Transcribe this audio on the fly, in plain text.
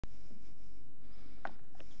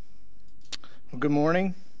Well, good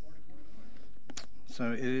morning.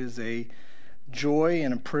 So it is a joy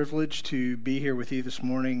and a privilege to be here with you this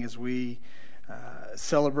morning as we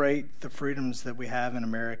celebrate the freedoms that we have in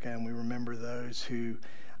America, and we remember those who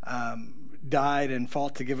died and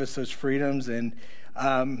fought to give us those freedoms. And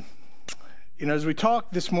as we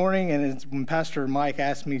talked this morning, and when Pastor Mike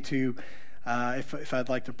asked me to if I'd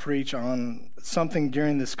like to preach on something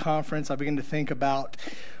during this conference, I began to think about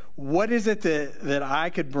what is it that I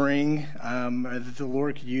could bring, that the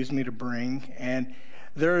Lord could use me to bring. And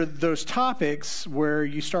there are those topics where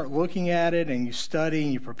you start looking at it and you study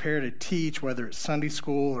and you prepare to teach, whether it's Sunday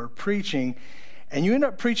school or preaching, and you end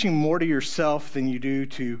up preaching more to yourself than you do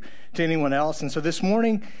to anyone else. And so this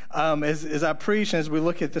morning, as I preach and as we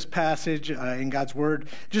look at this passage in God's Word,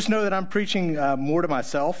 just know that I'm preaching more to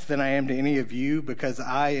myself than I am to any of you, because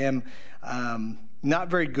I am not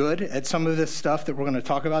very good at some of this stuff that we're going to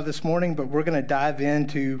talk about this morning, but we're going to dive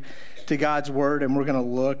into God's Word, and we're going to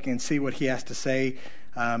look and see what He has to say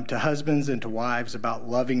to husbands and to wives about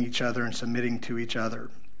loving each other and submitting to each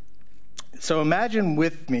other. So imagine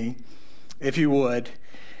with me, if you would,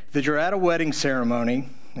 that you're at a wedding ceremony,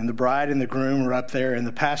 and the bride and the groom are up there, and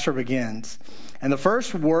the pastor begins. And the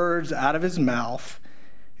first words out of his mouth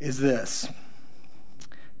is this: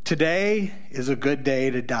 "Today is a good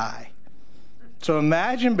day to die." So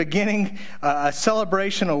imagine beginning a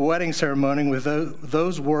celebration, a wedding ceremony with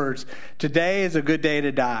those words, "Today is a good day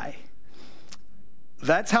to die."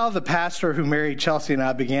 That's how the pastor who married Chelsea and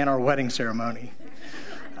I began our wedding ceremony.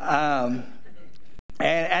 And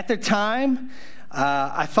at the time,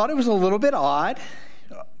 I thought it was a little bit odd,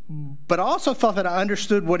 but I also thought that I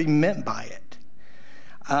understood what he meant by it.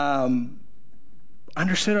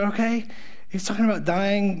 Understood, okay, he's talking about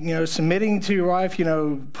dying, submitting to your wife,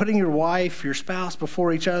 putting your wife, your spouse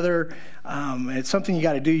before each other. It's something you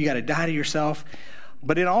got to do. You got to die to yourself.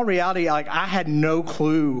 But in all reality, I had no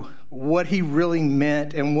clue what he really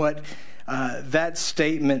meant and what that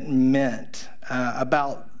statement meant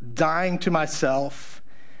about dying to myself,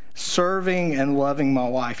 serving and loving my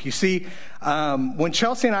wife. You see, when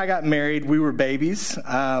Chelsea and I got married, we were babies, or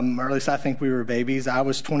at least I think we were babies. I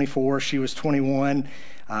was 24, she was 21.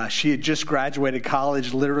 She had just graduated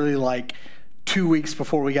college literally like 2 weeks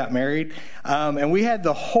before we got married. And we had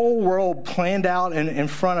the whole world planned out in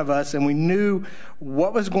front of us, and we knew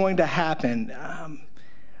what was going to happen.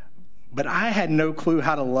 But I had no clue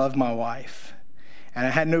how to love my wife. And I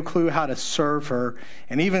had no clue how to serve her.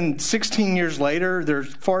 And even 16 years later,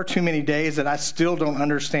 there's far too many days that I still don't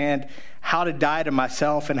understand how to die to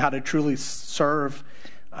myself and how to truly serve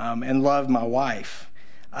and love my wife.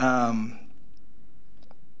 And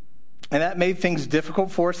that made things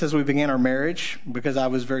difficult for us as we began our marriage, because I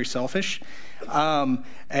was very selfish.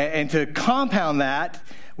 And to compound that,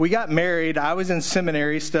 we got married. I was in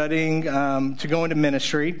seminary studying to go into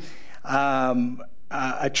ministry.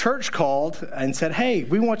 A church called and said, "Hey,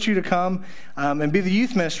 we want you to come and be the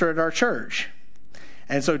youth minister at our church."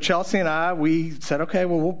 And so Chelsea and I, we said, "Okay,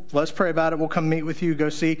 well, let's pray about it. We'll come meet with you, go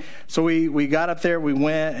see." So we got up there, we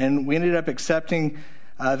went, and we ended up accepting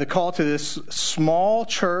the call to this small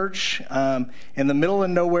church in the middle of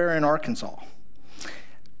nowhere in Arkansas.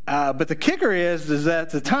 But the kicker is that at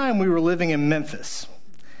the time we were living in Memphis.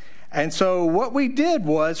 And so what we did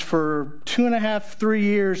was, for 2.5, 3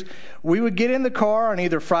 years, we would get in the car on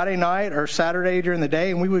either Friday night or Saturday during the day,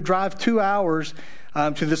 and we would drive 2 hours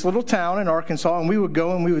to this little town in Arkansas, and we would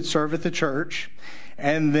go and we would serve at the church.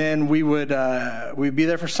 And then we'd be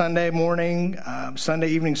there for Sunday morning, Sunday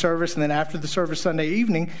evening service, and then after the service Sunday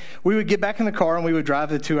evening, we would get back in the car and we would drive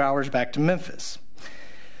the 2 hours back to Memphis.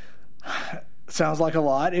 Sounds like a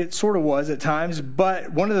lot. It sort of was at times,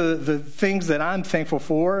 but one of the things that I'm thankful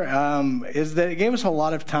for is that it gave us a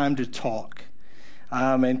lot of time to talk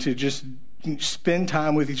and to just spend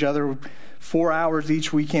time with each other, 4 hours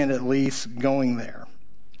each weekend at least, going there.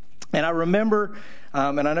 And I remember,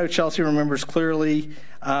 and I know Chelsea remembers clearly,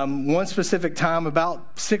 one specific time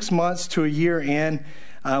about 6 months to a year in,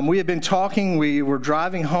 we had been talking, we were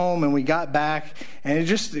driving home, and we got back, and it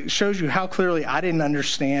just shows you how clearly I didn't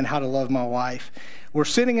understand how to love my wife. We're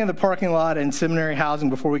sitting in the parking lot in seminary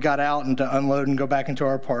housing before we got out and to unload and go back into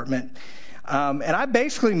our apartment. And I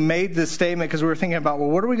basically made this statement because we were thinking about, well,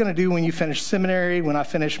 what are we going to do when you finish seminary, when I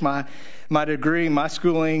finish my degree, my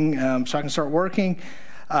schooling, so I can start working?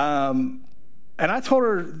 And I told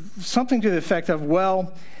her something to the effect of,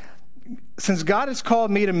 well, since God has called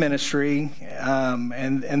me to ministry,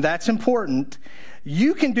 and that's important,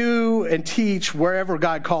 you can do and teach wherever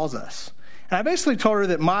God calls us. And I basically told her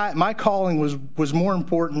that my calling was more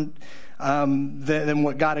important than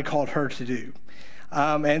what God had called her to do.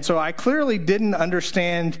 And so I clearly didn't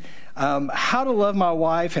understand how to love my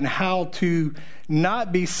wife and how to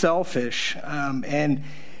not be selfish. And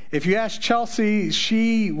if you ask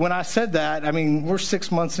Chelsea, when I said that, I mean, we're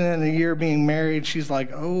 6 months in, a year being married, she's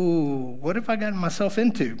like, oh, what have I gotten myself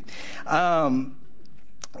into?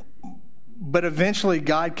 But eventually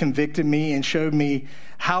God convicted me and showed me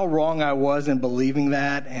how wrong I was in believing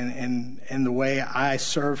that and the way I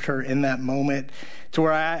served her in that moment, to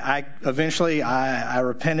where I eventually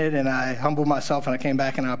repented and I humbled myself and I came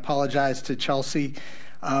back and I apologized to Chelsea.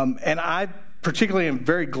 And I particularly am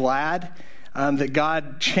very glad that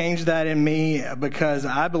God changed that in me, because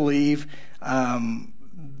I believe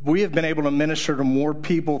we have been able to minister to more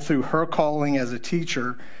people through her calling as a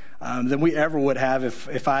teacher than we ever would have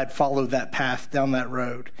if I had followed that path down that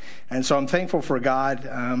road. And so I'm thankful for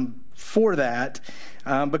God for that,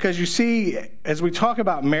 because you see, as we talk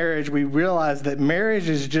about marriage, we realize that marriage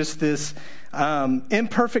is just this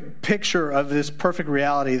imperfect picture of this perfect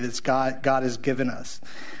reality that God has given us.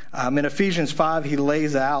 In Ephesians 5, he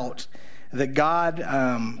lays out that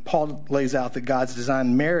Paul lays out that God's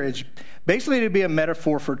designed marriage basically to be a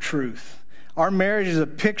metaphor for truth. Our marriage is a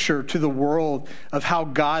picture to the world of how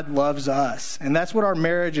God loves us. And that's what our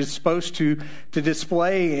marriage is supposed to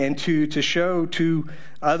display and to show to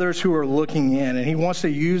others who are looking in. And he wants to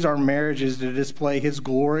use our marriages to display his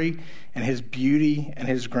glory and his beauty and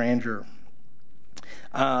his grandeur.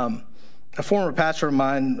 A former pastor of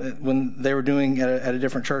mine, when they were doing at a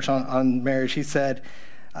different church on marriage, he said,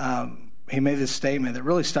 he made this statement that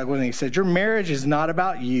really stuck with me. He said, your marriage is not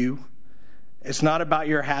about you. It's not about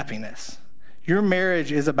your happiness. Your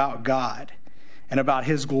marriage is about God and about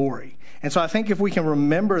his glory. And so I think if we can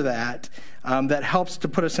remember that, that helps to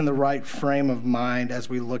put us in the right frame of mind as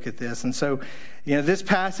we look at this. And so, this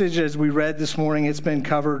passage, as we read this morning, it's been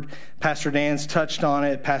covered. Pastor Dan's touched on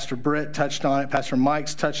it. Pastor Britt touched on it. Pastor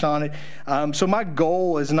Mike's touched on it. So my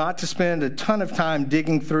goal is not to spend a ton of time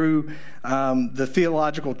digging through the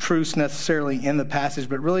theological truths necessarily in the passage,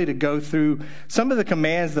 but really to go through some of the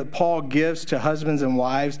commands that Paul gives to husbands and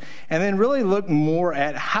wives, and then really look more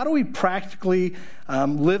at how do we practically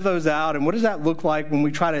live those out, and what does that look like when we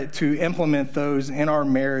try to implement those in our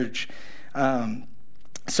marriage.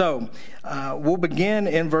 So we'll begin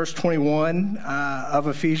in verse 21 of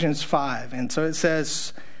Ephesians 5. And so it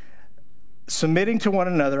says, submitting to one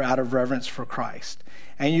another out of reverence for Christ.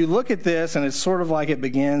 And you look at this, and it's sort of like it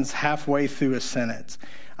begins halfway through a sentence.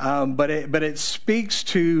 But it speaks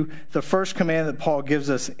to the first command that Paul gives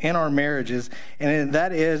us in our marriages, and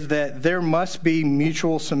that is that there must be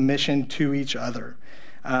mutual submission to each other.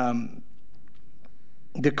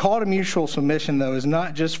 The call to mutual submission, though, is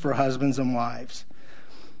not just for husbands and wives.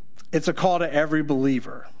 It's a call to every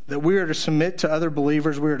believer, that we are to submit to other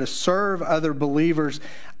believers. We are to serve other believers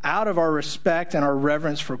out of our respect and our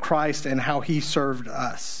reverence for Christ and how he served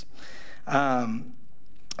us. And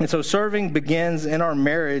so serving begins in our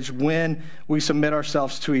marriage when we submit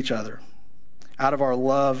ourselves to each other out of our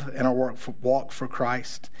love and our walk for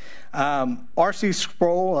Christ. R.C.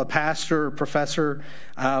 Sproul, a pastor, professor,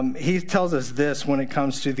 he tells us this when it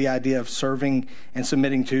comes to the idea of serving and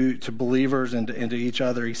submitting to believers and to each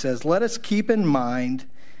other. He says, let us keep in mind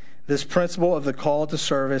this principle of the call to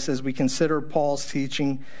service as we consider Paul's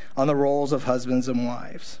teaching on the roles of husbands and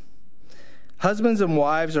wives. Husbands and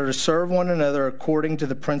wives are to serve one another according to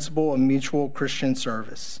the principle of mutual Christian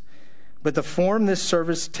service. But the form this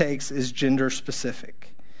service takes is gender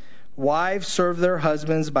specific. Wives serve their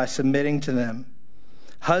husbands by submitting to them.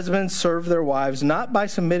 Husbands serve their wives not by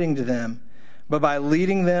submitting to them, but by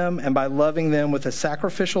leading them and by loving them with a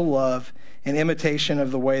sacrificial love in imitation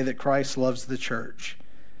of the way that Christ loves the church.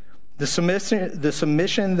 The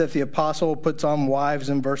submission that the apostle puts on wives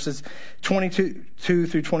in verses 22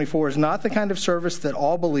 through 24 is not the kind of service that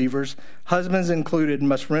all believers, husbands included,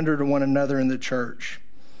 must render to one another in the church.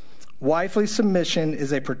 Wifely submission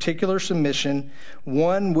is a particular submission,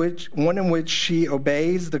 one in which she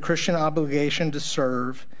obeys the Christian obligation to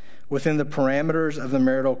serve within the parameters of the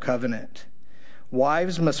marital covenant.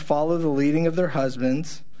 Wives must follow the leading of their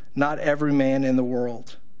husbands, not every man in the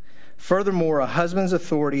world. Furthermore, a husband's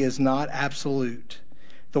authority is not absolute.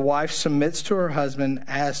 The wife submits to her husband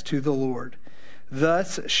as to the Lord.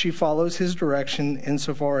 Thus, she follows his direction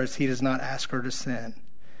insofar as he does not ask her to sin.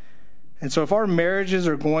 And so if our marriages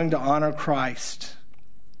are going to honor Christ,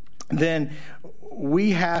 then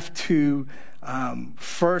we have to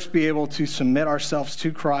first be able to submit ourselves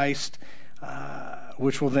to Christ,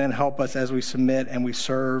 which will then help us as we submit and we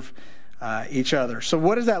serve each other. So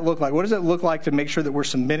what does that look like? What does it look like to make sure that we're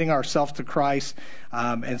submitting ourselves to Christ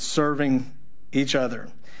and serving each other?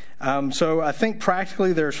 So I think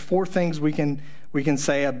practically there's four things we can we can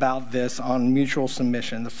say about this on mutual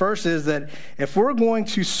submission. The first is that if we're going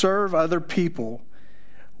to serve other people,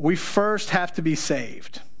 we first have to be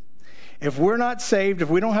saved. If we're not saved, if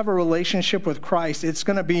we don't have a relationship with Christ, it's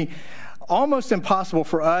going to be almost impossible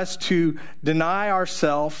for us to deny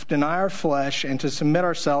ourselves, deny our flesh, and to submit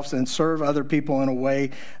ourselves and serve other people in a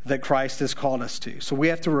way that Christ has called us to. So we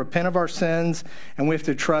have to repent of our sins, and we have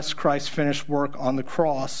to trust Christ's finished work on the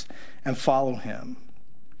cross and follow him.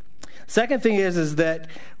 Second thing is that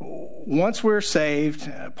once we're saved,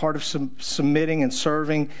 part of submitting and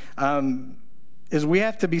serving is we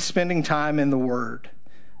have to be spending time in the Word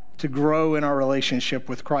to grow in our relationship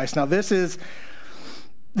with Christ. Now, this is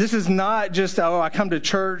not just, I come to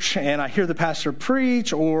church and I hear the pastor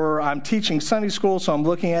preach, or I'm teaching Sunday school, so I'm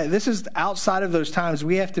looking at it. This is outside of those times.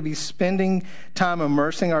 We have to be spending time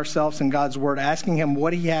immersing ourselves in God's Word, asking him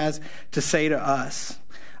what he has to say to us.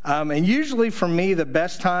 And usually for me, the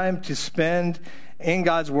best time to spend in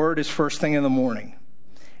God's Word is first thing in the morning.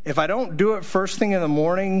 If I don't do it first thing in the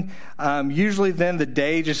morning, usually then the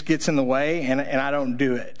day just gets in the way and I don't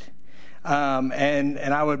do it.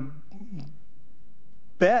 And I would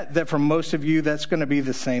bet that for most of you, that's going to be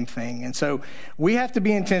the same thing. And so we have to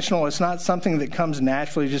be intentional. It's not something that comes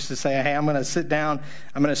naturally just to say, hey, I'm going to sit down,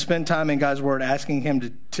 I'm going to spend time in God's Word, asking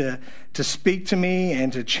him to speak to me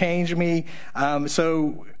and to change me.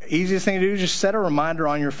 So easiest thing to do is just set a reminder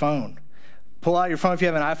on your phone. Pull out your phone if you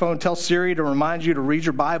have an iPhone, tell Siri to remind you to read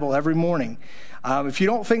your Bible every morning. If you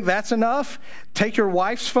don't think that's enough, take your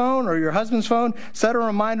wife's phone or your husband's phone, set a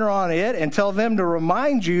reminder on it, and tell them to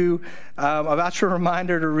remind you about your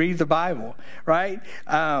reminder to read the Bible, right?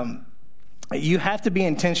 You have to be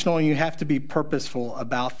intentional and you have to be purposeful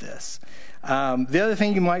about this. The other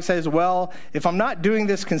thing you might say is, well, if I'm not doing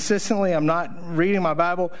this consistently, I'm not reading my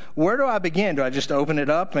Bible, where do I begin? Do I just open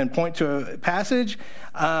it up and point to a passage?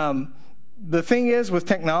 The thing is, with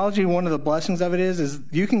technology, one of the blessings of it is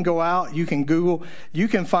you can go out, you can Google, you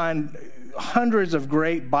can find hundreds of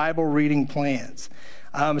great Bible reading plans.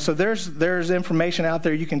 So there's information out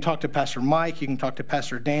there. You can talk to Pastor Mike, you can talk to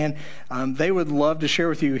Pastor Dan. They would love to share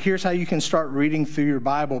with you, here's how you can start reading through your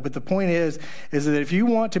Bible. But the point is that if you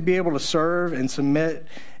want to be able to serve and submit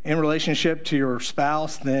in relationship to your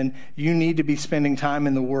spouse, then you need to be spending time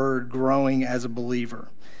in the Word, growing as a believer.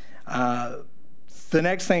 The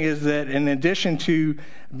next thing is that in addition to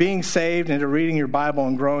being saved and to reading your Bible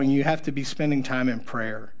and growing, you have to be spending time in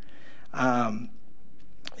prayer. By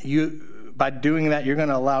doing that, you're going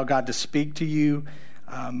to allow God to speak to you,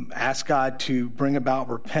 ask God to bring about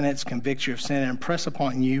repentance, convict you of sin, and impress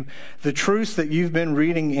upon you the truths that you've been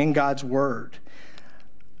reading in God's Word.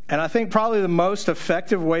 And I think probably the most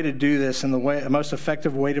effective way to do this and the most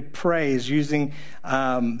effective way to pray is using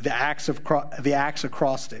the Acts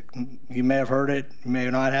acrostic. You may have heard it, you may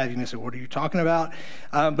not have. You may say, what are you talking about?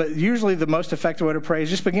 But usually the most effective way to pray is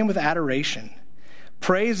just begin with adoration.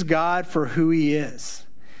 Praise God for who he is.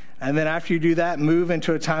 And then after you do that, move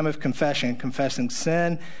into a time of confession, confessing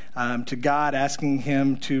sin to God, asking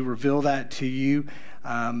him to reveal that to you.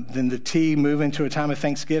 Then the T, move into a time of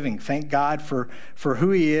thanksgiving. Thank God for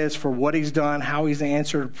who he is, for what he's done, how he's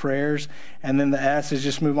answered prayers. And then the S is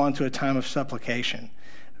just move on to a time of supplication.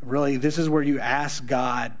 Really, this is where you ask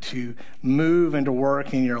God to move and to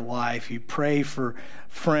work in your life. You pray for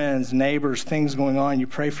friends, neighbors, things going on. You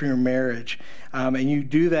pray for your marriage. And you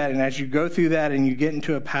do that, and as you go through that and you get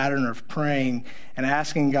into a pattern of praying and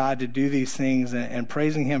asking God to do these things and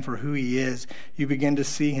praising him for who he is, you begin to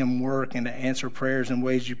see him work and to answer prayers in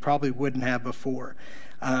ways you probably wouldn't have before.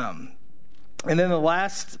 And then the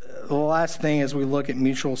last thing as we look at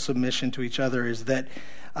mutual submission to each other is that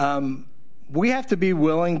we have to be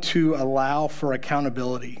willing to allow for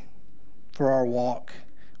accountability for our walk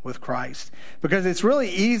with Christ. Because it's really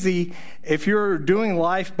easy if you're doing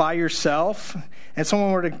life by yourself and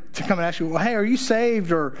someone were to come and ask you, well, hey, are you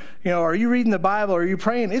saved? Or, are you reading the Bible? Or are you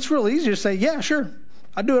praying? It's real easy to say, yeah, sure.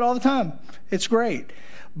 I do it all the time. It's great.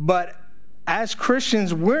 But as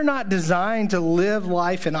Christians, we're not designed to live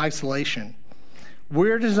life in isolation.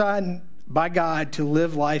 We're designed by God to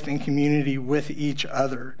live life in community with each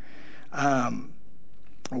other.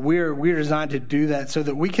 We're designed to do that so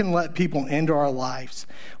that we can let people into our lives.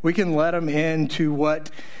 We can let them into what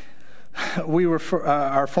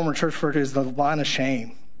our former church referred to as the line of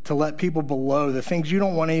shame, to let people below, the things you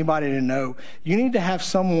don't want anybody to know. You need to have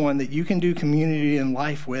someone that you can do community and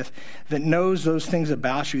life with that knows those things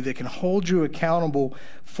about you, that can hold you accountable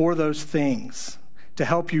for those things to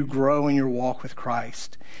help you grow in your walk with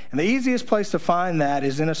Christ. And the easiest place to find that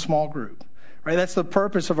is in a small group. Right? That's the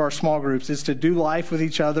purpose of our small groups, is to do life with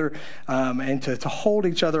each other and to hold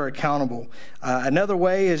each other accountable. Another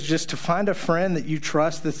way is just to find a friend that you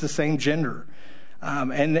trust that's the same gender.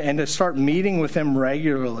 And to start meeting with them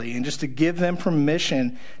regularly and just to give them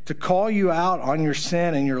permission to call you out on your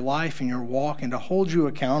sin and your life and your walk and to hold you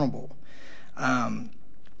accountable. And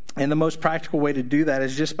the most practical way to do that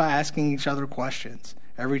is just by asking each other questions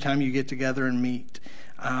every time you get together and meet.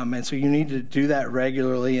 And so you need to do that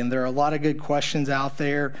regularly. And there are a lot of good questions out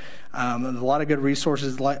there, a lot of good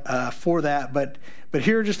resources for that. But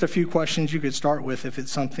here are just a few questions you could start with if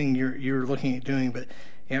it's something you're looking at doing. But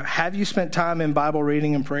have you spent time in Bible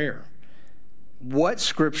reading and prayer? What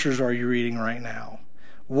scriptures are you reading right now?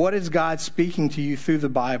 What is God speaking to you through the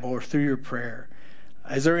Bible or through your prayer?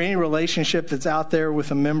 Is there any relationship that's out there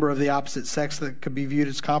with a member of the opposite sex that could be viewed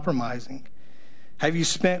as compromising? Have you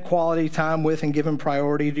spent quality time with and given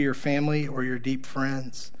priority to your family or your deep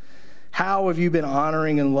friends? How have you been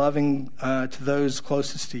honoring and loving to those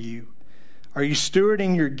closest to you? Are you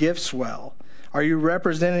stewarding your gifts well? Are you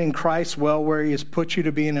representing Christ well where he has put you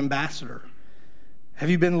to be an ambassador? Have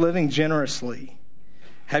you been living generously?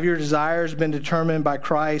 Have your desires been determined by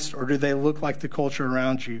Christ, or do they look like the culture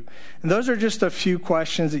around you? And those are just a few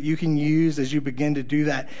questions that you can use as you begin to do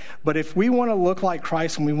that. But if we want to look like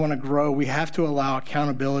Christ and we want to grow, we have to allow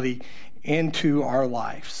accountability into our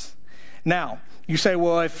lives. Now, you say,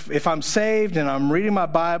 well, if I'm saved and I'm reading my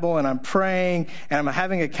Bible and I'm praying and I'm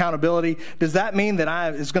having accountability, does that mean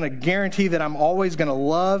that it's going to guarantee that I'm always going to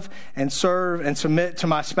love and serve and submit to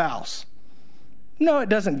my spouse? No, it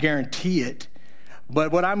doesn't guarantee it.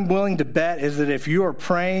 But what I'm willing to bet is that if you are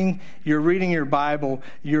praying, you're reading your Bible,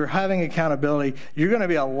 you're having accountability, you're going to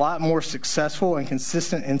be a lot more successful and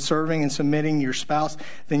consistent in serving and submitting your spouse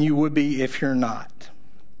than you would be if you're not.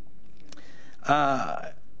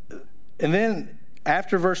 And then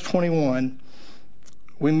after verse 21,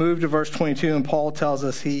 we move to verse 22, and Paul tells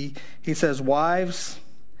us, he says, wives,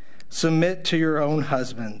 submit to your own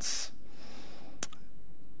husbands.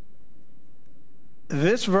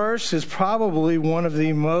 This verse is probably one of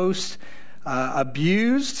the most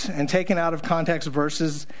abused and taken out of context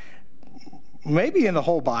verses maybe in the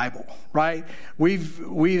whole Bible, right?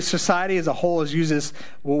 Society as a whole has used this,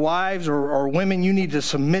 well, wives or women, you need to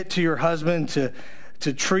submit to your husband,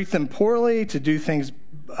 to treat them poorly, to do things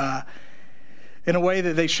in a way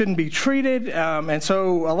that they shouldn't be treated. And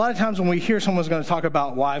so a lot of times when we hear someone's going to talk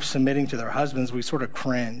about wives submitting to their husbands, we sort of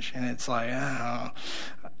cringe. And it's like,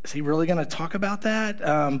 is he really going to talk about that?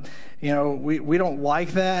 We don't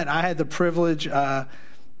like that. I had the privilege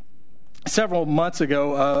several months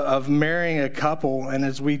ago of marrying a couple, and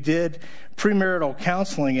as we did premarital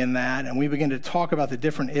counseling in that, and we began to talk about the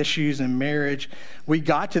different issues in marriage, we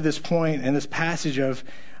got to this point in this passage of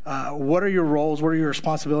what are your roles, what are your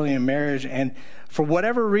responsibilities in marriage, and for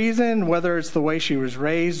whatever reason, whether it's the way she was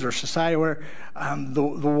raised or society, or the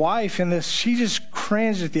wife in this, she just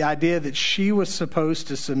cringed at the idea that she was supposed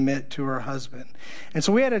to submit to her husband. And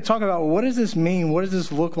so we had to talk about, well, what does this mean? What does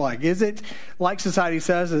this look like? Is it, like society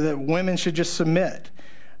says, that women should just submit?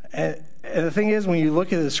 And the thing is, when you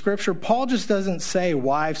look at the scripture, Paul just doesn't say,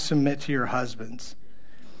 wives, submit to your husbands.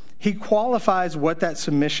 He qualifies what that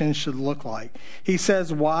submission should look like. He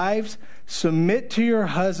says, wives, submit to your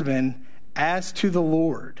husband as to the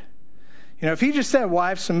Lord. If he just said,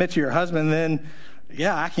 wives, submit to your husband, then,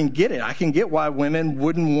 yeah, I can get it. I can get why women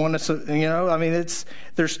wouldn't want to,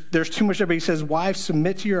 there's too much there. But he says, wives,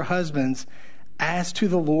 submit to your husbands as to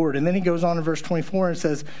the Lord. And then he goes on in verse 24 and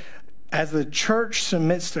says, as the church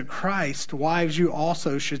submits to Christ, wives, you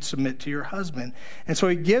also should submit to your husband. And so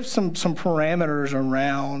he gives some parameters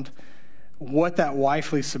around what that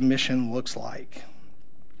wifely submission looks like.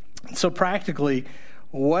 So practically,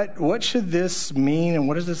 what should this mean, and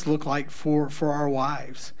what does this look like for our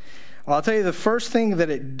wives? Well, I'll tell you the first thing that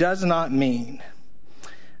it does not mean.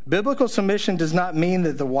 Biblical submission does not mean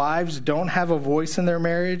that the wives don't have a voice in their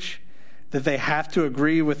marriage, that they have to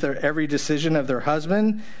agree with every decision of their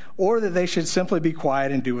husband, or that they should simply be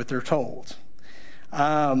quiet and do what they're told.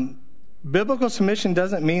 Biblical submission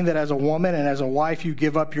doesn't mean that as a woman and as a wife you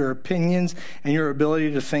give up your opinions and your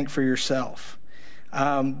ability to think for yourself.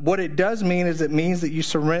 What it does mean is it means that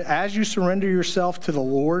as you surrender yourself to the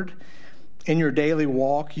Lord in your daily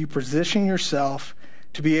walk, you position yourself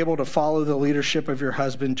to be able to follow the leadership of your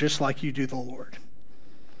husband just like you do the Lord.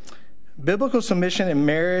 Biblical submission in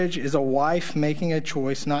marriage is a wife making a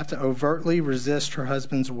choice not to overtly resist her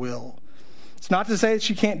husband's will. It's not to say that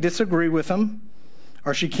she can't disagree with him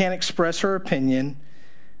or she can't express her opinion,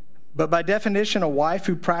 but by definition, a wife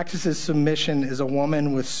who practices submission is a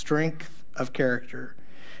woman with strength of character.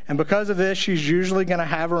 And because of this, she's usually going to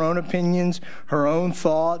have her own opinions, her own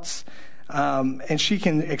thoughts, and she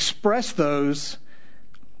can express those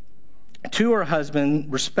to her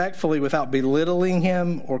husband respectfully without belittling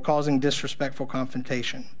him or causing disrespectful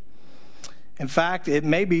confrontation. In fact, it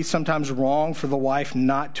may be sometimes wrong for the wife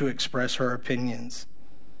not to express her opinions.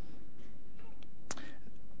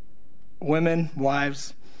 Women,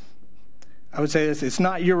 wives, I would say this: it's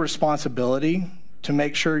not your responsibility to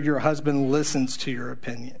make sure your husband listens to your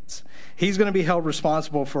opinions. He's going to be held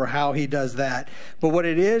responsible for how he does that. But what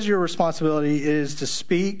it is your responsibility is to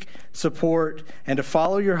speak, support, and to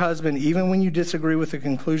follow your husband even when you disagree with the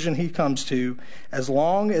conclusion he comes to, as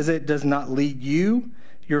long as it does not lead you,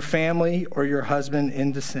 your family, or your husband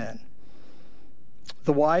into sin.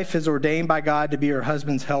 The wife is ordained by God to be her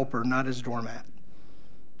husband's helper, not his doormat.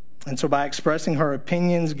 And so by expressing her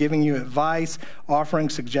opinions, giving you advice, offering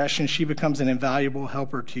suggestions, she becomes an invaluable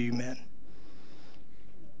helper to you men.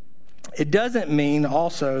 It doesn't mean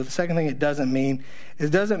also, the second thing it doesn't mean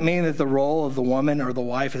that the role of the woman or the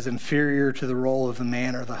wife is inferior to the role of the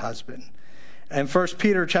man or the husband. In 1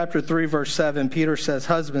 Peter chapter 3, verse 7, Peter says,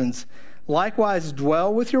 "Husbands, likewise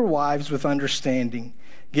dwell with your wives with understanding,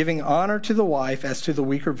 giving honor to the wife as to the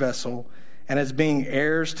weaker vessel, and as being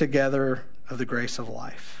heirs together of the grace of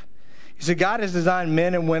life." You see, God has designed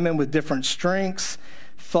men and women with different strengths,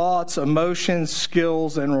 thoughts, emotions,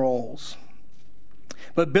 skills, and roles.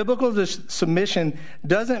 But biblical submission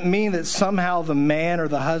doesn't mean that somehow the man or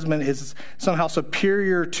the husband is somehow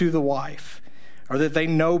superior to the wife or that they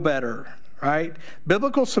know better, right?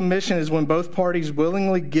 Biblical submission is when both parties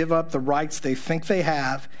willingly give up the rights they think they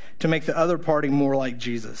have to make the other party more like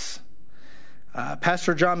Jesus.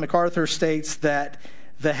 Pastor John MacArthur states that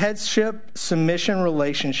the headship-submission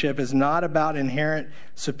relationship is not about inherent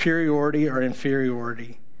superiority or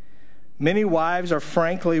inferiority. Many wives are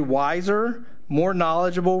frankly wiser, more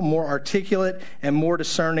knowledgeable, more articulate, and more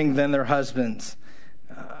discerning than their husbands.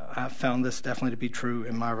 I've found this definitely to be true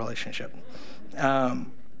in my relationship.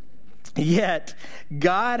 Yet,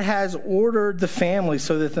 God has ordered the family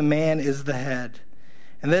so that the man is the head.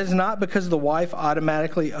 And that is not because the wife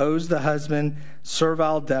automatically owes the husband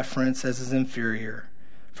servile deference as his inferior.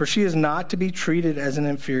 For she is not to be treated as an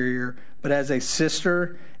inferior, but as a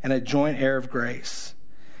sister and a joint heir of grace.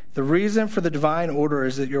 The reason for the divine order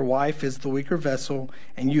is that your wife is the weaker vessel,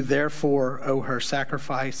 and you therefore owe her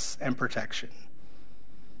sacrifice and protection.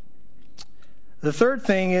 The third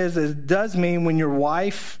thing is it does mean when your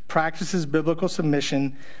wife practices biblical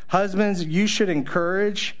submission, husbands, you should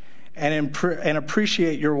encourage and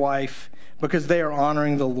appreciate your wife because they are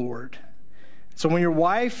honoring the Lord. So when your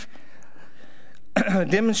wife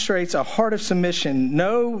demonstrates a heart of submission,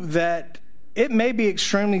 know that it may be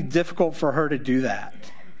extremely difficult for her to do that.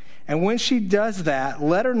 And when she does that,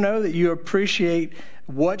 let her know that you appreciate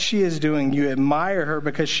what she is doing. You admire her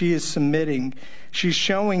because she is submitting. She's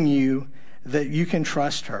showing you that you can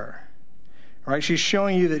trust her. Right? She's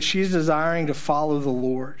showing you that she's desiring to follow the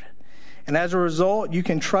Lord. And as a result, you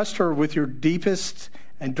can trust her with your deepest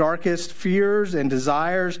and darkest fears and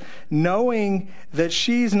desires, knowing that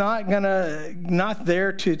she's not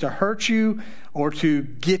there to hurt you or to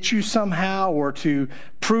get you somehow or to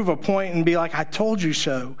prove a point and be like, I told you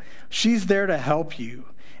so. She's there to help you.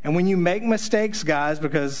 And when you make mistakes, guys,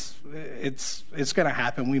 because it's going to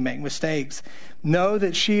happen, we make mistakes, know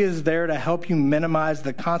that she is there to help you minimize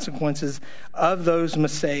the consequences of those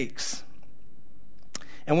mistakes.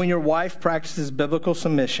 And when your wife practices biblical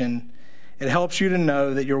submission, it helps you to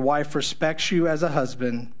know that your wife respects you as a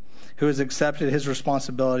husband who has accepted his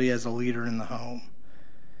responsibility as a leader in the home.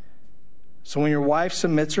 So when your wife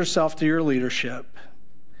submits herself to your leadership,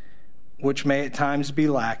 which may at times be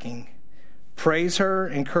lacking, praise her,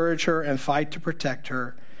 encourage her, and fight to protect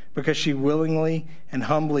her because she willingly and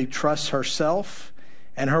humbly trusts herself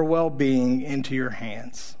and her well-being into your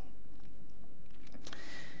hands.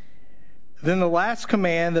 Then the last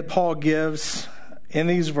command that Paul gives in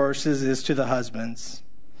these verses is to the husbands.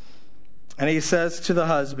 And he says to the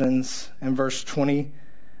husbands in verse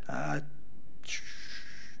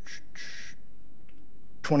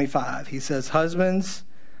 25, he says, "Husbands,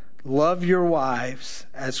 love your wives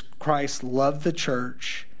as Christ loved the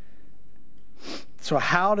church." So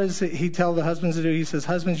how does he tell the husbands to do? He says,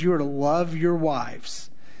 husbands, you are to love your wives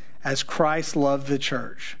as Christ loved the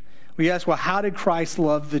church. We ask, well, how did Christ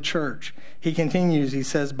love the church? He continues, he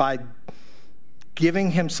says, by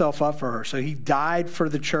giving himself up for her. So he died for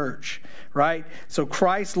the church, right? So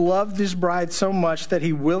Christ loved his bride so much that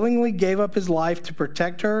he willingly gave up his life to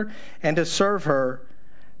protect her and to serve her.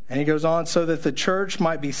 And he goes on, so that the church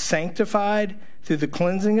might be sanctified through the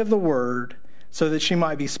cleansing of the word so that she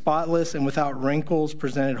might be spotless and without wrinkles,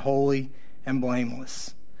 presented holy and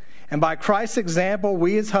blameless. And by Christ's example,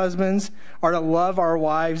 we as husbands are to love our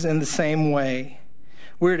wives in the same way.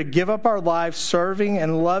 We're to give up our lives serving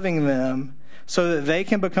and loving them so that they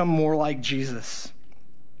can become more like Jesus.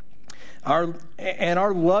 Our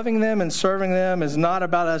loving them and serving them is not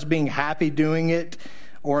about us being happy doing it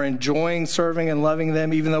or enjoying serving and loving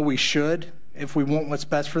them, even though we should if we want what's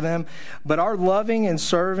best for them. But our loving and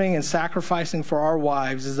serving and sacrificing for our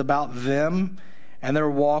wives is about them and their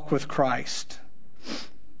walk with Christ.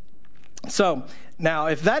 So, now,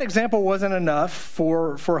 if that example wasn't enough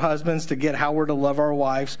for husbands to get how we're to love our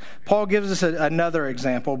wives, Paul gives us another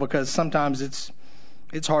example, because sometimes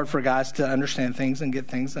it's hard for guys to understand things and get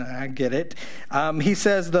things, and I get it. He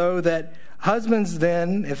says, though, that husbands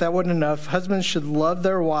then, if that wasn't enough, husbands should love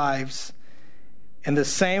their wives in the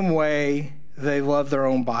same way they love their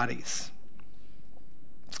own bodies.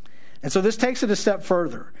 And so this takes it a step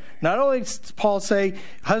further. Not only does Paul say,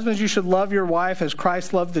 husbands, you should love your wife as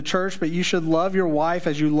Christ loved the church, but you should love your wife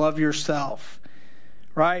as you love yourself,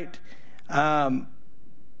 right?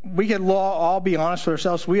 We could all be honest with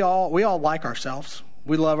ourselves. We all like ourselves.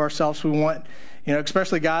 We love ourselves. We want,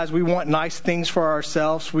 especially guys, we want nice things for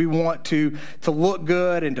ourselves. We want to look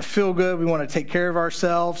good and to feel good. We want to take care of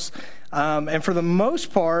ourselves. And for the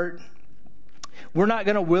most part, we're not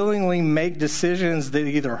going to willingly make decisions that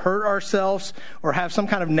either hurt ourselves or have some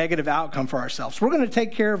kind of negative outcome for ourselves. We're going to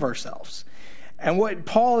take care of ourselves. And what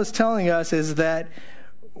Paul is telling us is that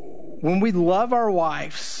when we love our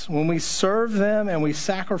wives, when we serve them and we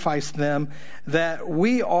sacrifice them, that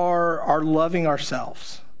we are loving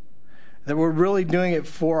ourselves. That we're really doing it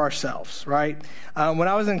for ourselves, right? When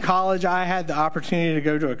I was in college, I had the opportunity to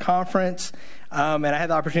go to a conference, and I had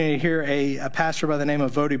the opportunity to hear a pastor by the name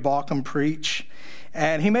of Voddie Baucham preach.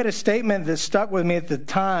 And he made a statement that stuck with me at the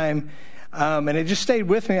time, and it just stayed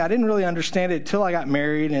with me. I didn't really understand it till I got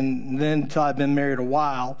married, and then till I'd been married a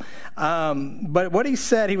while. But what he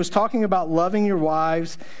said, he was talking about loving your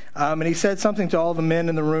wives, and he said something to all the men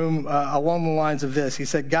in the room along the lines of this. He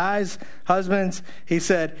said, guys, husbands, he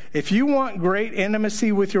said, if you want great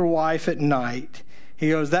intimacy with your wife at night,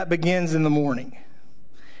 he goes, that begins in the morning.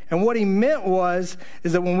 And what he meant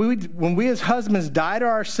is that when we as husbands die to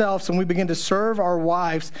ourselves and we begin to serve our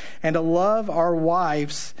wives and to love our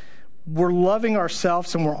wives, we're loving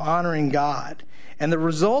ourselves and we're honoring God. And the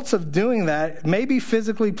results of doing that may be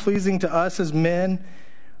physically pleasing to us as men.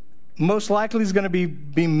 Most likely is going to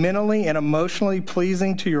be mentally and emotionally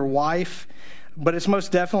pleasing to your wife. But it's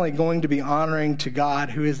most definitely going to be honoring to God,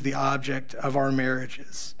 who is the object of our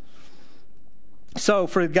marriages. So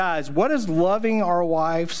for guys, what does loving our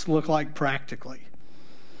wives look like practically?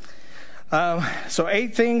 So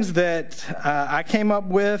 8 things that I came up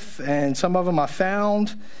with, and some of them I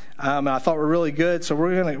found, and I thought were really good. So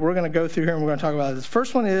we're gonna go through here and we're gonna talk about this.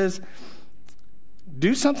 First one is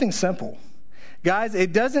do something simple. Guys,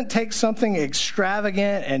 it doesn't take something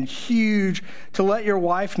extravagant and huge to let your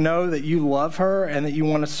wife know that you love her and that you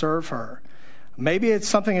want to serve her. Maybe it's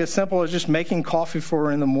something as simple as just making coffee for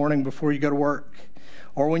her in the morning before you go to work,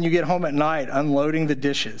 or when you get home at night, unloading the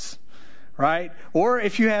dishes, right? Or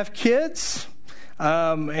if you have kids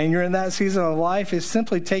and you're in that season of life, is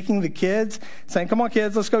simply taking the kids, saying, come on,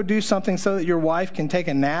 kids, let's go do something so that your wife can take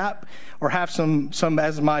a nap or have some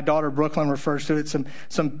as my daughter Brooklyn refers to it,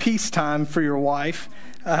 some peace time for your wife.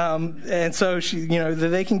 And so that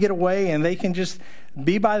they can get away and they can just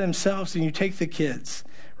be by themselves, and you take the kids,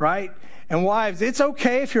 right? And wives, it's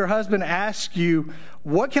okay if your husband asks you,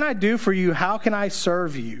 what can I do for you? How can I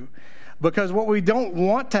serve you? Because what we don't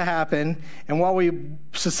want to happen, and while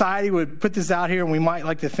society would put this out here and we might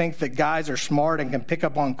like to think that guys are smart and can pick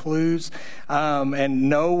up on clues and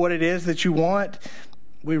know what it is that you want,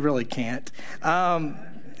 we really can't.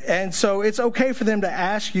 And so it's okay for them to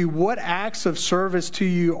ask you what acts of service to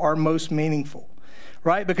you are most meaningful,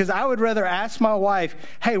 right? Because I would rather ask my wife,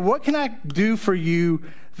 hey, what can I do for you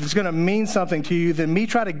that's going to mean something to you, than me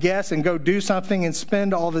try to guess and go do something and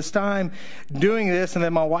spend all this time doing this. And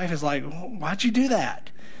then my wife is like, why'd you do that?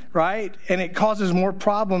 Right? And it causes more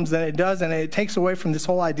problems than it does. And it takes away from this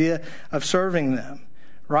whole idea of serving them.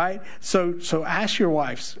 Right? So ask your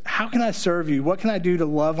wives, how can I serve you? What can I do to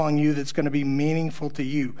love on you that's going to be meaningful to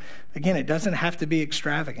you? Again, it doesn't have to be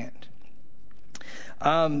extravagant.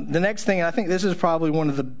 The next thing, I think this is probably one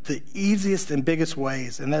of the easiest and biggest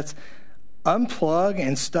ways, and that's unplug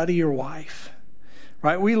and study your wife,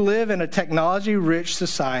 right? We live in a technology-rich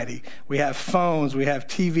society. We have phones, we have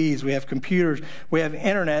TVs, we have computers, we have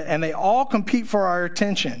internet, and they all compete for our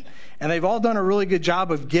attention. And they've all done a really good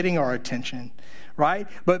job of getting our attention, right?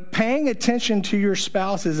 But paying attention to your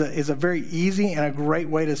spouse is a very easy and a great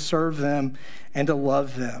way to serve them and to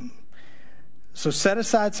love them. So set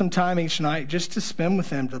aside some time each night just to spend with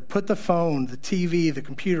them, to put the phone, the TV, the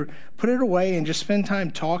computer, put it away and just spend time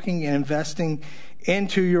talking and investing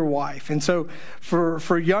into your wife. And so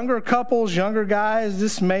for younger couples, younger guys,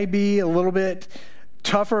 this may be a little bit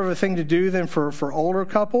tougher of a thing to do than for older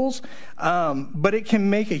couples, but it can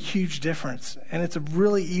make a huge difference. And it's a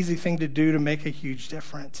really easy thing to do to make a huge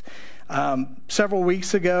difference. Several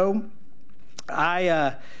weeks ago,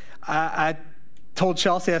 I told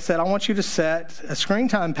Chelsea, I said, I want you to set a screen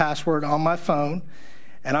time password on my phone,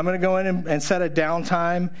 and I'm going to go in and set a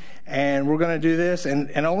downtime, and we're going to do this, and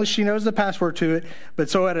only she knows the password to it. But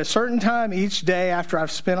so at a certain time each day after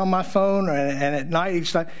I've spent on my phone and at night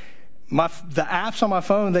each time, the apps on my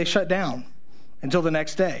phone, they shut down until the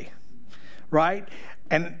next day, right?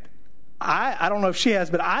 And I don't know if she has,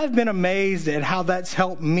 but I've been amazed at how that's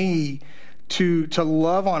helped me to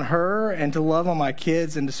love on her and to love on my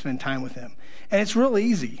kids and to spend time with them. And it's real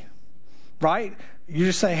easy, right? You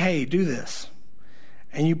just say, hey, do this.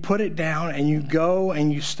 And you put it down and you go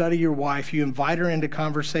and you study your wife. You invite her into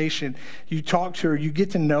conversation. You talk to her. You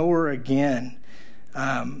get to know her again.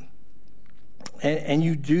 And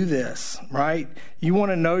you do this, right? You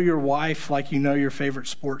want to know your wife like you know your favorite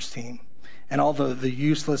sports team and all the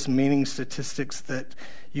useless meaning statistics that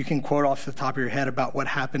you can quote off the top of your head about what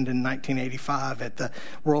happened in 1985 at the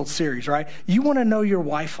World Series, right? You want to know your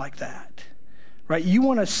wife like that, right? You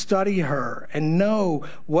want to study her and know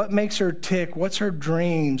what makes her tick, what's her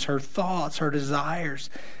dreams, her thoughts, her desires.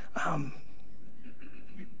 And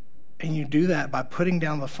you do that by putting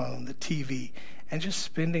down the phone, the TV, and just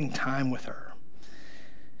spending time with her.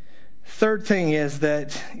 Third thing is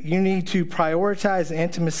that you need to prioritize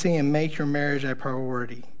intimacy and make your marriage a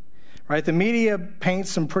priority. Right? The media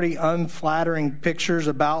paints some pretty unflattering pictures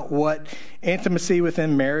about what intimacy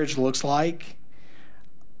within marriage looks like.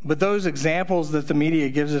 But those examples that the media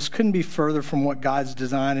gives us couldn't be further from what God's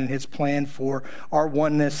design and his plan for our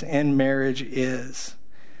oneness in marriage is.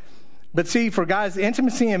 But see, for guys,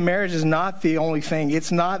 intimacy in marriage is not the only thing.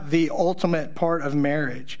 It's not the ultimate part of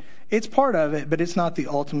marriage. It's part of it, but it's not the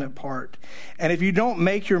ultimate part. And if you don't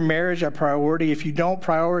make your marriage a priority, if you don't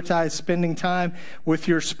prioritize spending time with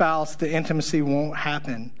your spouse, the intimacy won't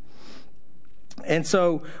happen. And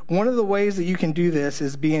so one of the ways that you can do this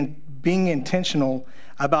is being intentional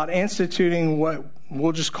about instituting what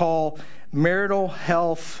we'll just call marital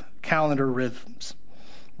health calendar rhythms,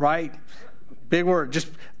 right? Big word, just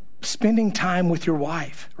spending time with your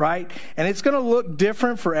wife, right? And it's going to look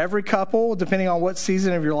different for every couple depending on what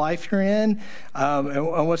season of your life you're in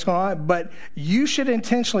and what's going on. But you should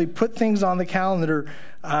intentionally put things on the calendar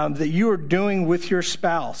that you are doing with your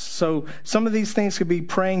spouse. So some of these things could be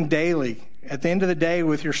praying daily at the end of the day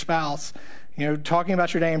with your spouse, talking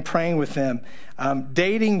about your day and praying with them,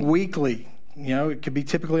 dating weekly. It could be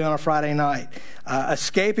typically on a Friday night.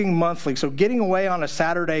 Escaping monthly. So getting away on a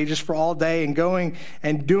Saturday just for all day and going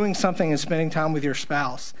and doing something and spending time with your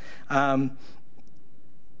spouse. My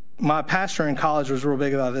pastor in college was real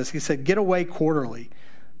big about this. He said, get away quarterly.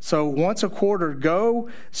 So once a quarter, go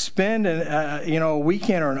spend a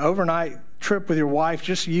weekend or an overnight trip with your wife,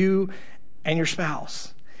 just you and your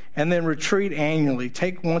spouse. And then retreat annually.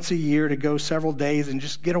 Take once a year to go several days and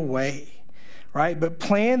just get away. Right? But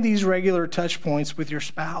plan these regular touch points with your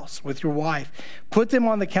spouse, with your wife. Put them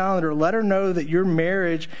on the calendar. Let her know that your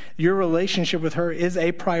marriage, your relationship with her is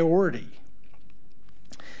a priority.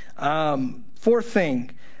 Fourth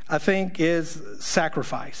thing, I think, is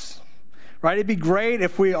sacrifice. Right? It'd be great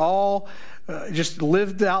if we all just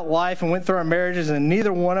lived out life and went through our marriages and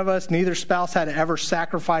neither spouse had to ever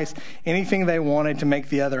sacrifice anything they wanted to make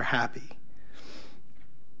the other happy.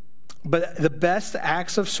 But the best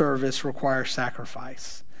acts of service require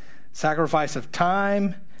sacrifice. Sacrifice of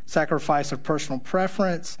time, sacrifice of personal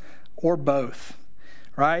preference, or both,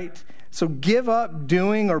 right? So give up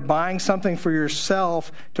doing or buying something for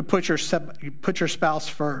yourself to put your spouse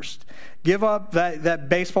first. Give up that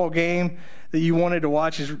baseball game that you wanted to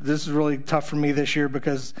watch. This is really tough for me this year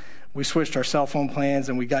because we switched our cell phone plans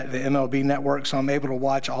and we got the MLB network, so I'm able to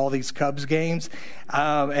watch all these Cubs games.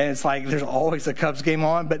 And it's like there's always a Cubs game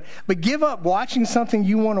on. But give up watching something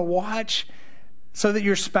you want to watch so that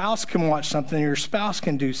your spouse can watch something, your spouse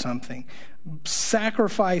can do something.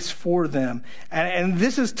 Sacrifice for them. And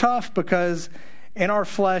this is tough because in our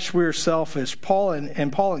flesh we're selfish. Paul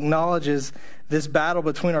acknowledges this battle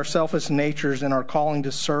between our selfish natures and our calling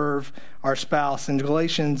to serve our spouse. In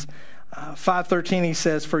Galatians 5:13 he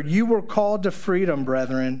says, "For you were called to freedom,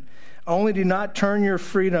 brethren, only do not turn your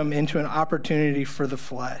freedom into an opportunity for the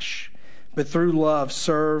flesh. but through love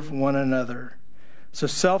serve one another. So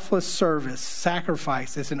selfless service,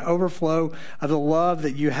 sacrifice, is an overflow of the love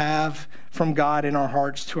that you have from God in our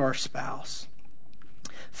hearts to our spouse.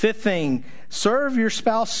 Fifth thing, serve your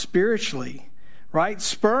spouse spiritually, right?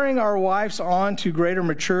 Spurring our wives on to greater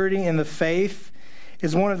maturity in the faith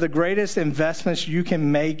is one of the greatest investments you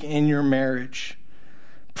can make in your marriage.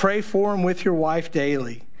 Pray for them with your wife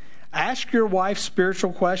daily. Ask your wife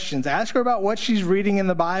spiritual questions. Ask her about what she's reading in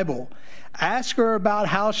the Bible. Ask her about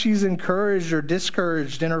how she's encouraged or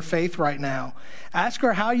discouraged in her faith right now. Ask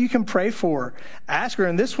her how you can pray for her. Ask her,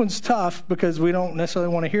 and this one's tough because we don't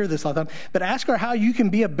necessarily want to hear this all the time, but ask her how you can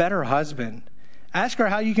be a better husband. Ask her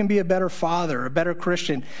how you can be a better father, a better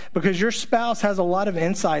Christian, because your spouse has a lot of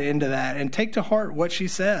insight into that, and take to heart what she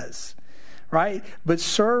says, right? But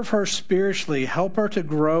serve her spiritually. Help her to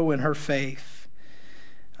grow in her faith.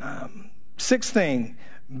 Sixth thing,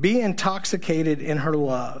 be intoxicated in her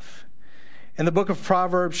love. In the book of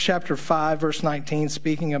Proverbs, chapter 5, verse 19,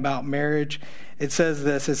 speaking about marriage, it says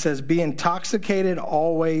this. It says, be intoxicated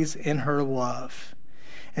always in her love.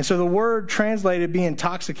 And so the word translated, be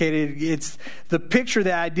intoxicated, it's the picture,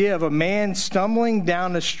 the idea of a man stumbling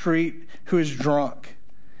down the street who is drunk,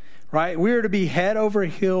 right? We are to be head over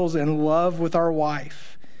heels in love with our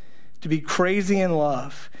wife, to be crazy in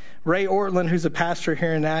love. Ray Ortlund, who's a pastor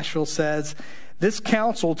here in Nashville, says, this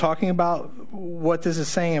counsel, talking about what this is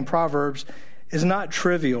saying in Proverbs, is not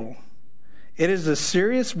trivial. It is the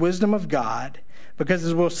serious wisdom of God, because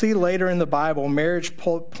as we'll see later in the Bible, marriage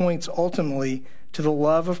points ultimately to the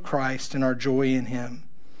love of Christ and our joy in him.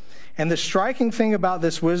 And the striking thing about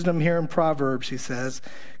this wisdom here in Proverbs, he says,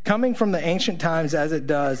 coming from the ancient times as it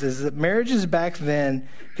does, is that marriages back then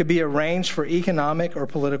could be arranged for economic or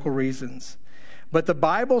political reasons. But the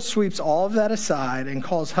Bible sweeps all of that aside and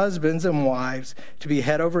calls husbands and wives to be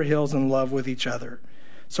head over heels in love with each other.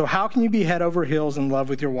 So how can you be head over heels in love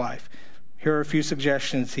with your wife? Here are a few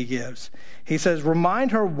suggestions he gives. He says,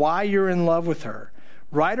 remind her why you're in love with her.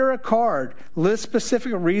 Write her a card. List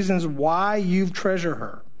specific reasons why you treasure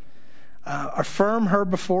her. Affirm her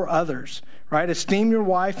before others, right? Esteem your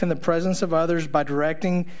wife in the presence of others by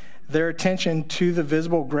directing their attention to the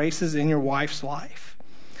visible graces in your wife's life.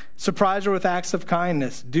 Surprise her with acts of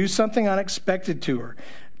kindness. Do something unexpected to her.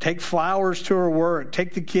 Take flowers to her work.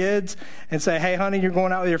 Take the kids and say, hey, honey, you're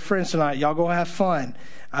going out with your friends tonight. Y'all go have fun.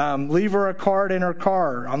 Leave her a card in her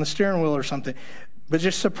car on the steering wheel or something. But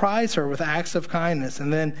just surprise her with acts of kindness.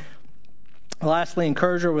 And then lastly,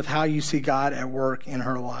 encourage her with how you see God at work in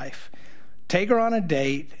her life. Take her on a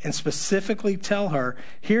date and specifically tell her,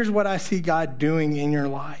 here's what I see God doing in your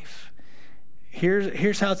life.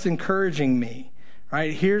 Here's how it's encouraging me.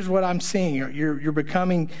 Right? Here's what I'm seeing. You're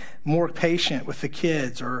becoming more patient with the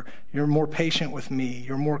kids, or you're more patient with me.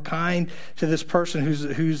 You're more kind to this person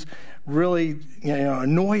who's really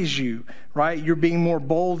annoys you. Right? You're being more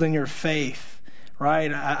bold in your faith.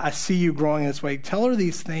 Right? I see you growing this way. Tell her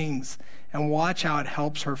these things and watch how it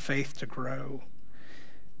helps her faith to grow.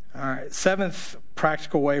 All right. Seventh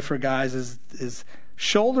practical way for guys is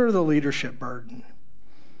shoulder the leadership burden.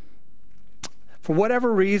 For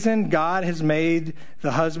whatever reason, God has made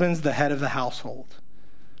the husbands the head of the household.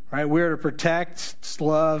 Right? We are to protect,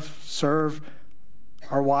 love, serve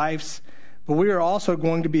our wives, but we are also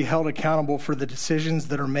going to be held accountable for the decisions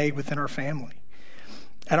that are made within our family.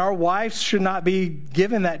 And our wives should not be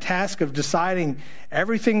given that task of deciding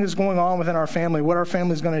everything that's going on within our family, what our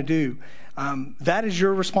family is going to do. That is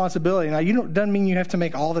your responsibility. Now, doesn't mean you have to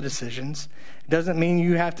make all the decisions. It doesn't mean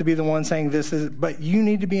you have to be the one saying this is, but you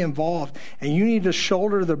need to be involved, and you need to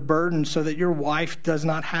shoulder the burden so that your wife does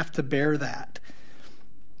not have to bear that.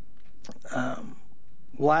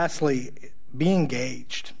 Lastly, be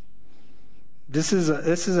engaged. This is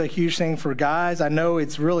a huge thing for guys. I know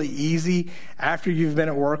it's really easy after you've been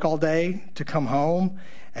at work all day to come home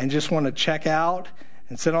and just want to check out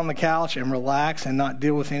and sit on the couch and relax and not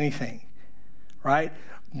deal with anything, right?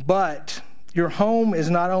 But your home is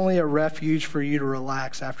not only a refuge for you to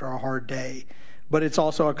relax after a hard day, but it's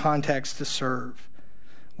also a context to serve.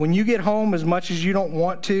 When you get home, as much as you don't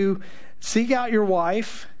want to, seek out your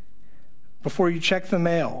wife before you check the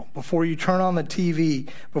mail, before you turn on the TV,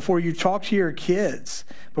 before you talk to your kids,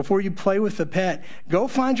 before you play with the pet. Go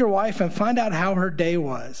find your wife and find out how her day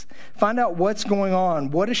was. Find out what's going on.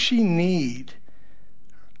 What does she need?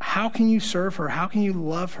 How can you serve her? How can you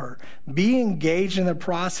love her? Be engaged in the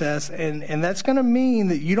process, and that's going to mean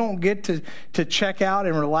that you don't get to check out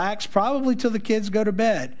and relax probably till the kids go to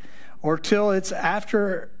bed or till it's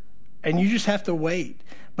after, and you just have to wait.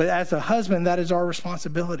 But as a husband, that is our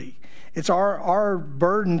responsibility. It's our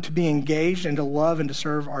burden to be engaged and to love and to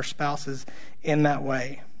serve our spouses in that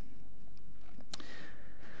way.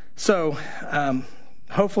 So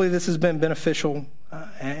hopefully this has been beneficial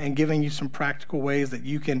and giving you some practical ways that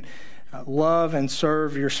you can love and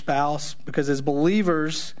serve your spouse, because as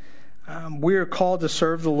believers, we are called to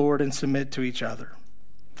serve the Lord and submit to each other.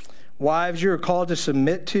 Wives, you are called to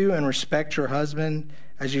submit to and respect your husband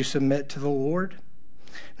as you submit to the Lord.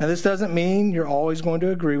 Now, this doesn't mean you're always going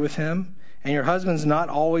to agree with him, and your husband's not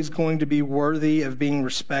always going to be worthy of being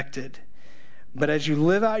respected. But as you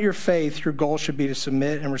live out your faith, your goal should be to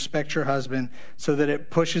submit and respect your husband so that it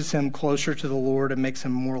pushes him closer to the Lord and makes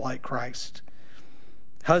him more like Christ.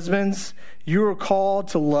 Husbands, you are called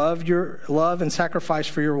to love and sacrifice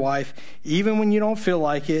for your wife, even when you don't feel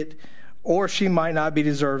like it, or she might not be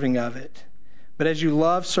deserving of it. But as you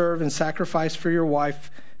love, serve, and sacrifice for your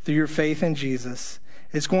wife through your faith in Jesus,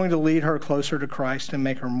 it's going to lead her closer to Christ and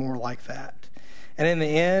make her more like that. And in the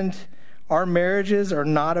end, our marriages are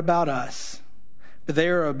not about us, but they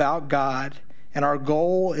are about God. And our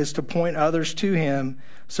goal is to point others to him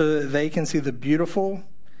so that they can see the beautiful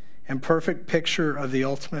and perfect picture of the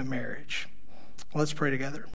ultimate marriage. Let's pray together.